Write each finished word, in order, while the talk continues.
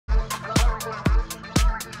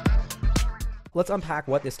let's unpack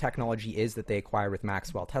what this technology is that they acquired with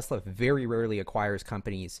Maxwell. Tesla very rarely acquires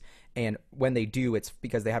companies, and when they do, it's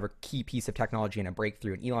because they have a key piece of technology and a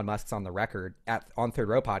breakthrough. And Elon Musk's on the record on Third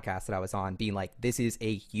Row podcast that I was on, being like, "This is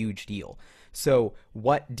a huge deal." So,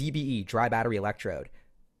 what DBE, dry battery electrode?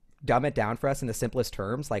 Dumb it down for us in the simplest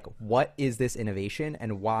terms. Like, what is this innovation,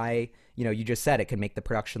 and why? You just said it can make the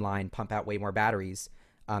production line pump out way more batteries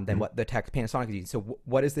than what the tech Panasonic is using. So,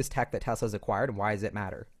 what is this tech that Tesla's acquired, and why does it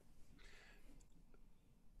matter?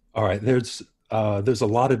 All right, there's a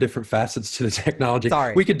lot of different facets to the technology.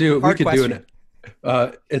 Sorry, We hard could do question.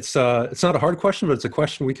 an it's not a hard question, but it's a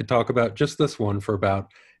question we could talk about, just this one, for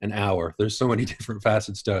about an hour. There's so many different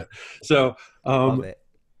facets to it. So Love um, it.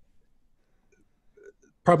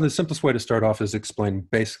 probably the simplest way to start off is explain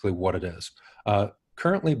basically what it is.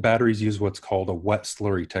 Currently, batteries use what's called a wet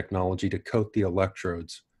slurry technology to coat the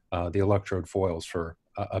electrodes, the electrode foils for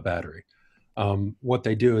a battery. What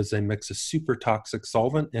they do is they mix a super toxic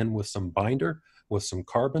solvent in with some binder, with some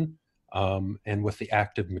carbon, and with the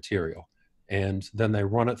active material. And then they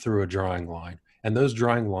run it through a drying line. And those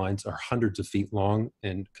drying lines are hundreds of feet long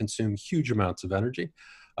and consume huge amounts of energy.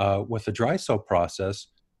 With the dry cell process,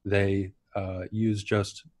 they use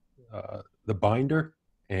just the binder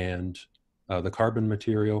and the carbon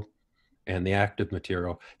material and the active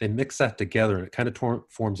material. They mix that together and it kind of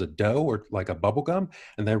forms a dough, or like a bubble gum,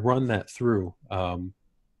 and they run that through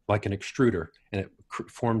like an extruder, and it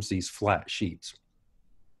forms these flat sheets.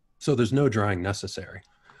 So there's no drying necessary.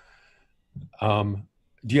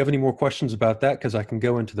 Do you have any more questions about that? Because I can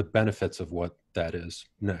go into the benefits of what that is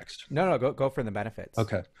next. No, no, go for the benefits.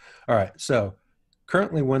 Okay. All right. So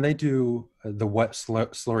currently, when they do the wet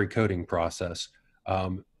slurry coating process,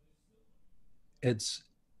 um, it's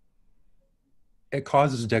it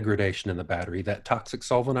causes degradation in the battery. That toxic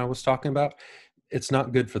solvent I was talking about, it's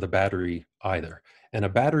not good for the battery either. And a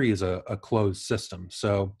battery is a closed system.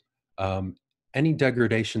 So um, any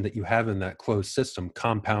degradation that you have in that closed system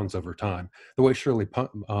compounds over time. The way Shirley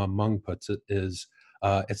Mung puts it is,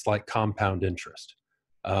 it's like compound interest.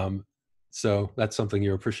 Um, so that's something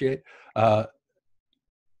you appreciate. Uh,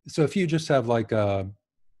 so if you just have like a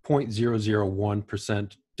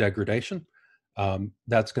 0.001% degradation,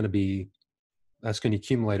 that's going to be that's going to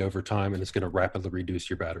accumulate over time, and it's going to rapidly reduce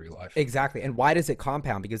your battery life. Exactly. And why does it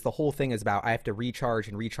compound? Because the whole thing is about I have to recharge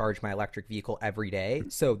and recharge my electric vehicle every day.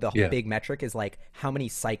 So the Yeah. big metric is like, how many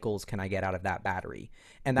cycles can I get out of that battery?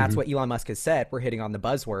 And that's Hmm. what Elon Musk has said. We're hitting on the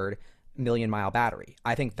buzzword million-mile battery.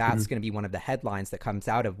 I think Hmm. that's going to be one of the headlines that comes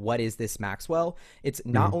out of what is this Maxwell? It's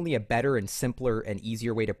not Hmm. only a better and simpler and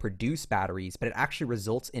easier way to produce batteries, but it actually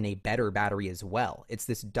results in a better battery as well. It's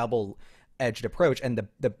this double edged approach, and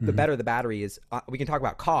the Hmm. better the battery is, we can talk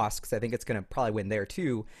about cost because I think it's going to probably win there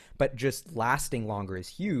too, but just lasting longer is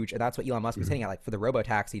huge. And that's what Elon Musk was Hmm. hitting at. Like for the robo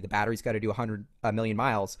taxi, the battery's got to do 100 a million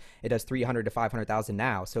miles. It does 300 to 500,000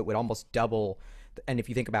 now, so it would almost double. And if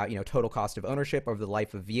you think about total cost of ownership over the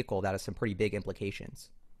life of vehicle, that has some pretty big implications.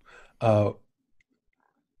 Uh,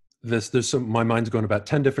 there's some, my mind's going about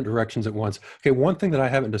 10 different directions at once. Okay, one thing that I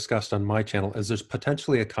haven't discussed on my channel is there's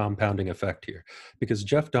potentially a compounding effect here, because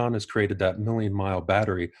Jeff Don has created that million-mile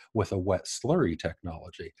battery with a wet slurry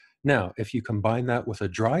technology. Now, if you combine that with a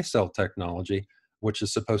dry cell technology, which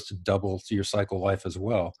is supposed to double your cycle life as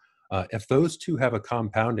well, if those two have a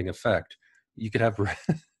compounding effect, you could have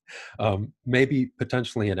maybe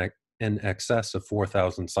potentially in excess of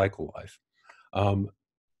 4,000 cycle life. Um,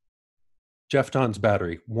 Jeff Don's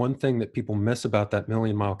battery, one thing that people miss about that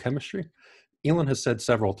million-mile chemistry, Elon has said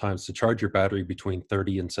several times to charge your battery between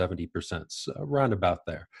 30 and 70%, so around about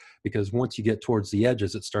there, because once you get towards the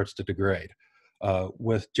edges, it starts to degrade.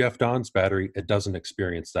 With Jeff Don's battery, it doesn't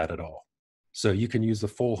experience that at all. So you can use the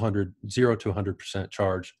full 0 to 100%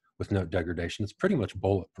 charge with no degradation. It's pretty much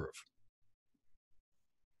bulletproof.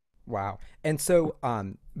 Wow. And so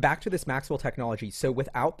back to this Maxwell technology. So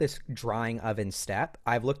without this drying oven step,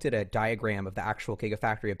 I've looked at a diagram of the actual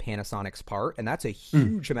gigafactory of Panasonic's part, and that's a Mm,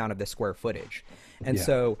 huge amount of the square footage. And yeah.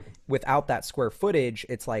 so without that square footage,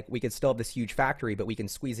 it's like we could still have this huge factory, but we can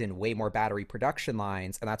squeeze in way more battery production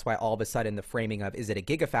lines. And that's why all of a sudden the framing of is it a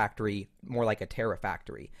gigafactory more like a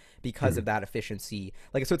terafactory because Mm, of that efficiency.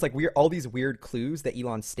 Like so it's like we're all these weird clues that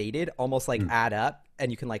Elon stated almost like mm, add up and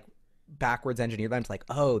you can like backwards engineer them to like,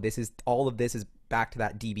 oh, this is all of this is back to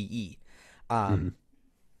that DBE. Um,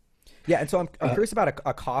 mm. yeah, and so I'm Uh, curious about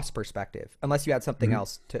a cost perspective, unless you had something mhm.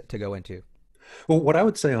 else to go into. Well, what I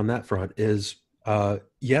would say on that front is,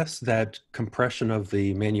 yes, that compression of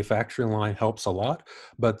the manufacturing line helps a lot,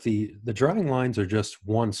 but the drying lines are just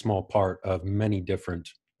one small part of many different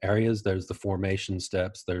areas. There's the formation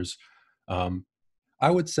steps. There's, um,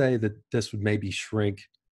 I would say that this would maybe shrink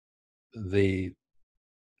the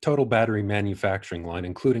total battery manufacturing line,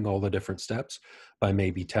 including all the different steps, by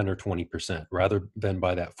maybe 10 or 20% rather than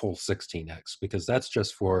by that full 16x, because that's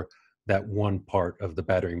just for that one part of the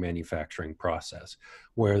battery manufacturing process.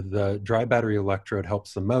 Where the dry battery electrode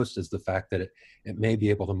helps the most is the fact that it may be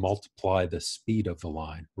able to multiply the speed of the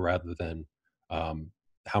line rather than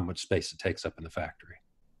how much space it takes up in the factory,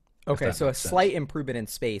 if Okay, that so a makes sense. slight improvement in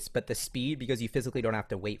space, but the speed, because you physically don't have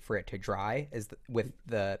to wait for it to dry, is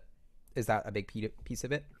that a big piece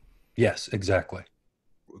of it? Yes, exactly.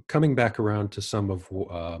 Coming back around to some of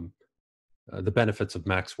the benefits of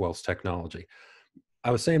Maxwell's technology. I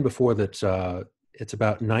was saying before that it's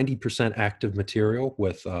about 90% active material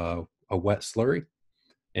with a wet slurry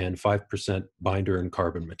and 5% binder and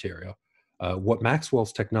carbon material. What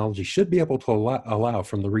Maxwell's technology should be able to allow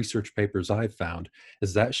from the research papers I've found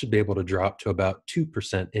is that should be able to drop to about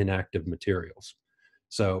 2% inactive materials.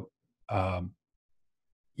 So um,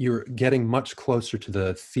 you're getting much closer to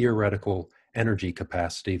the theoretical energy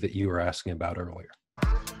capacity that you were asking about earlier.